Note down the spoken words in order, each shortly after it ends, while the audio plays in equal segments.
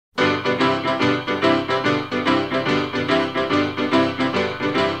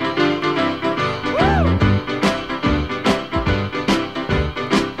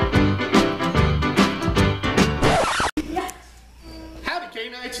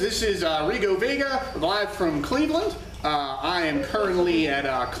This is Rigo Vega, live from Cleveland. I am currently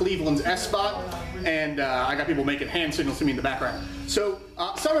at Cleveland's S-Spot, and I got people making hand signals to me in the background. So,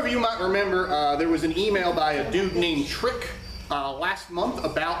 some of you might remember there was an email by a dude named Trick last month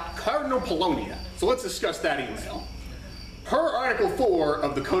about Cardinal Polonia. So let's discuss that email. Per Article 4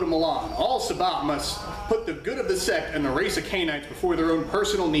 of the Code of Milan, all Sabbat must put the good of the sect and the race of Cainites before their own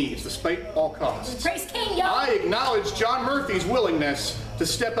personal needs, despite all costs. Praise King, yo! I acknowledge John Murphy's willingness to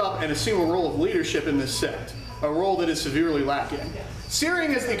step up and assume a role of leadership in this sect, a role that is severely lacking.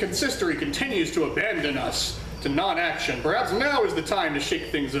 Seeing as the consistory continues to abandon us to non-action, perhaps now is the time to shake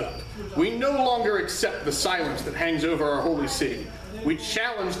things up. We no longer accept the silence that hangs over our holy city. We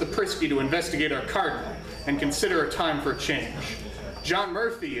challenge the Prisky to investigate our cardinal and consider a time for change. John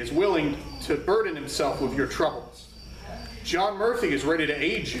Murphy is willing to burden himself with your troubles. John Murphy is ready to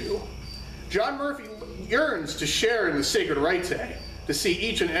aid you. John Murphy yearns to share in the sacred rite, to see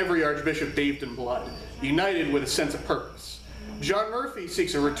each and every archbishop bathed in blood, united with a sense of purpose. John Murphy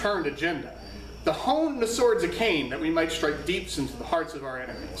seeks a returned agenda, to hone the swords of Cain that we might strike deep into the hearts of our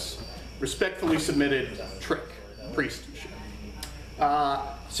enemies. Respectfully submitted, Trick, priest.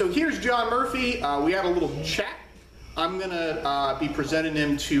 So here's John Murphy. We had a little chat. I'm going to be presenting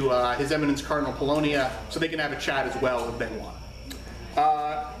him to His Eminence Cardinal Polonia so they can have a chat as well if they want.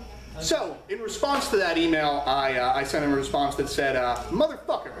 So, in response to that email, I sent him a response that said,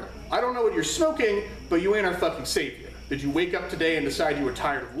 motherfucker, I don't know what you're smoking, but you ain't our fucking savior. Did you wake up today and decide you were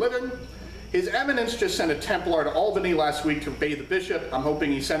tired of living? His Eminence just sent a Templar to Albany last week to obey the bishop. I'm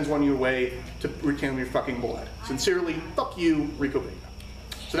hoping he sends one your way to reclaim your fucking blood. Sincerely, fuck you, Rico Vega.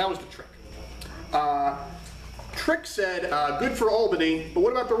 So that was the Trick. Trick said, good for Albany, but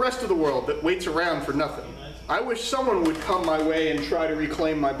what about the rest of the world that waits around for nothing? I wish someone would come my way and try to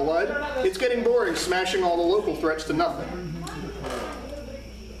reclaim my blood. It's getting boring smashing all the local threats to nothing.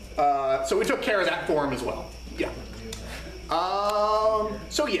 So we took care of that for him as well. Yeah.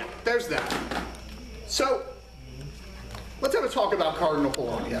 So yeah, there's that. So, let's have a talk about Cardinal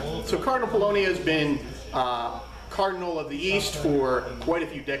Polonia. So Cardinal Polonia has been Cardinal of the East for quite a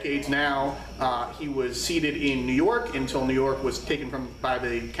few decades now. He was seated in New York until New York was taken by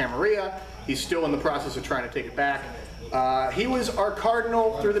the Camarilla. He's still in the process of trying to take it back. He was our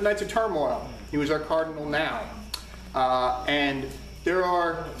Cardinal through the Nights of Turmoil. He was our Cardinal now. And there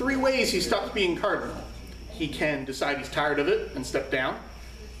are 3 ways he stops being Cardinal. He can decide he's tired of it and step down.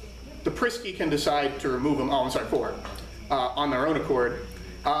 The Prisky can decide to remove him, oh, I'm sorry, 4, on their own accord.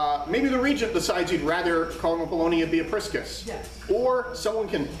 Maybe the regent decides he'd rather Cardinal Polonia be a Priscus. Yes. Or someone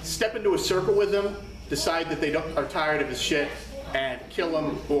can step into a circle with him, decide that they are tired of his shit, and kill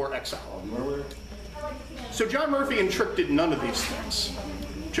him or exile him. So John Murphy and Trick did none of these things.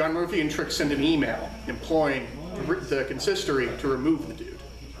 John Murphy and Trick sent an email imploring the consistory to remove the dude.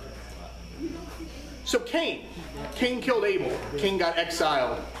 So Cain killed Abel. Cain got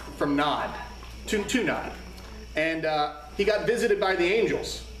exiled from Nod to Nod. And he got visited by the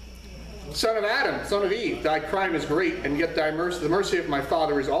angels. Son of Adam, son of Eve, thy crime is great, and yet the mercy of my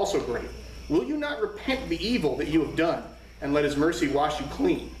Father is also great. Will you not repent the evil that you have done, and let his mercy wash you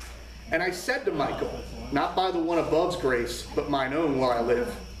clean? And I said to Michael, not by the one above's grace, but mine own will I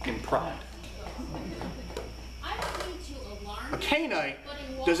live in pride. A Cainite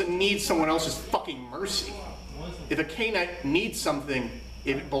doesn't need someone else's fucking mercy. If a Cainite needs something,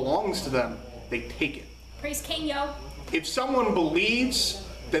 if it belongs to them, they take it. Praise King, yo. If someone believes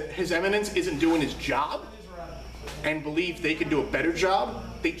that His Eminence isn't doing his job and believe they can do a better job,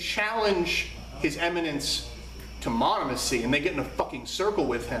 they challenge His Eminence to monomacy and they get in a fucking circle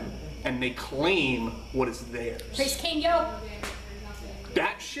with him and they claim what is theirs. Praise King, yo.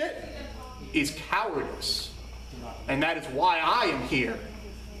 That shit is cowardice. And that is why I am here.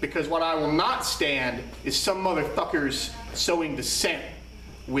 Because what I will not stand is some motherfuckers sowing dissent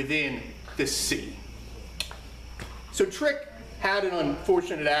within this city. So Trick had an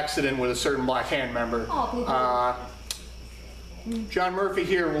unfortunate accident with a certain Black Hand member. John Murphy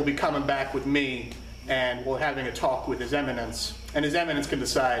here will be coming back with me and we're having a talk with His Eminence. And His Eminence can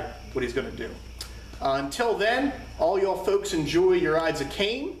decide what he's going to do. Until then, all y'all folks enjoy your Ides of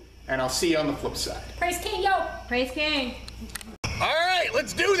Cain. And I'll see you on the flip side. Praise King, yo! Praise King. All right,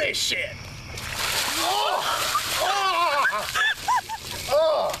 let's do this shit.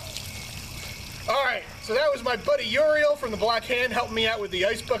 All right, so that was my buddy Uriel from the Black Hand helping me out with the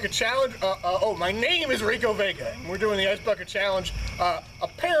Ice Bucket Challenge. My name is Rico Vega, and we're doing the Ice Bucket Challenge.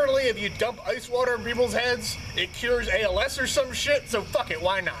 Apparently, if you dump ice water in people's heads, it cures ALS or some shit, so fuck it,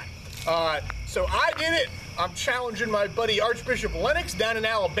 why not? So I did it. I'm challenging my buddy Archbishop Lennox down in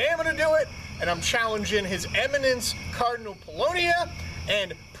Alabama to do it, and I'm challenging His Eminence Cardinal Polonia,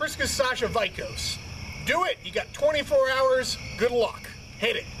 and Priska Sasha Vikos. Do it. You got 24 hours. Good luck.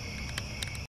 Hit it.